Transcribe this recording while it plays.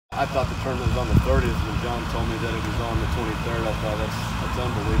I thought the tournament was on the 30th. When John told me that it was on the 23rd, I thought that's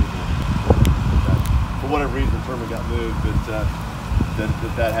unbelievable. For whatever reason, the tournament got moved, but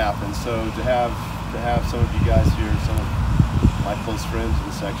that happened. So to have some of you guys here, some of my close friends in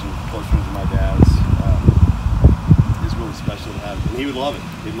the section, close friends of my dad's, is really special to have. And he would love it.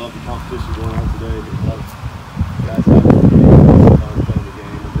 He'd love the competition going on today. He'd love guys out there playing the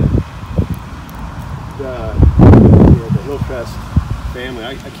game. And the Hillcrest family,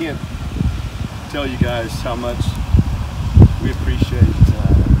 I can't tell you guys how much we appreciate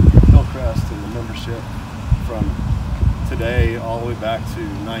Hillcrest and the membership from today all the way back to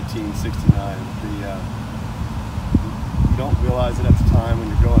 1969. You don't realize it at the time when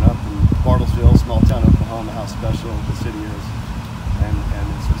you're growing up in Bartlesville, small town Oklahoma, how special the city is, and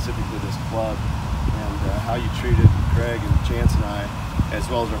specifically this club, and how you treated Craig and Chance and I, as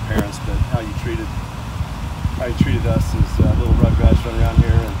well as our parents, but how you treated us as little rugrats running around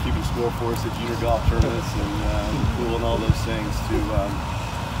here and keeping score for us at junior golf tournaments and the pool and all those things, to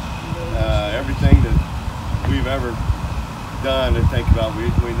everything that we've ever done and think about. We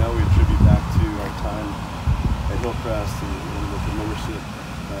know we attribute back to our time at Hillcrest and with the membership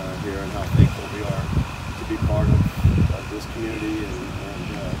here, and how thankful we are to be part of this community and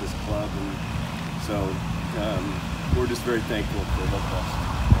this club. And so we're just very thankful for Hillcrest,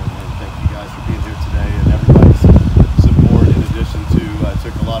 and thank you guys for being here today, and everybody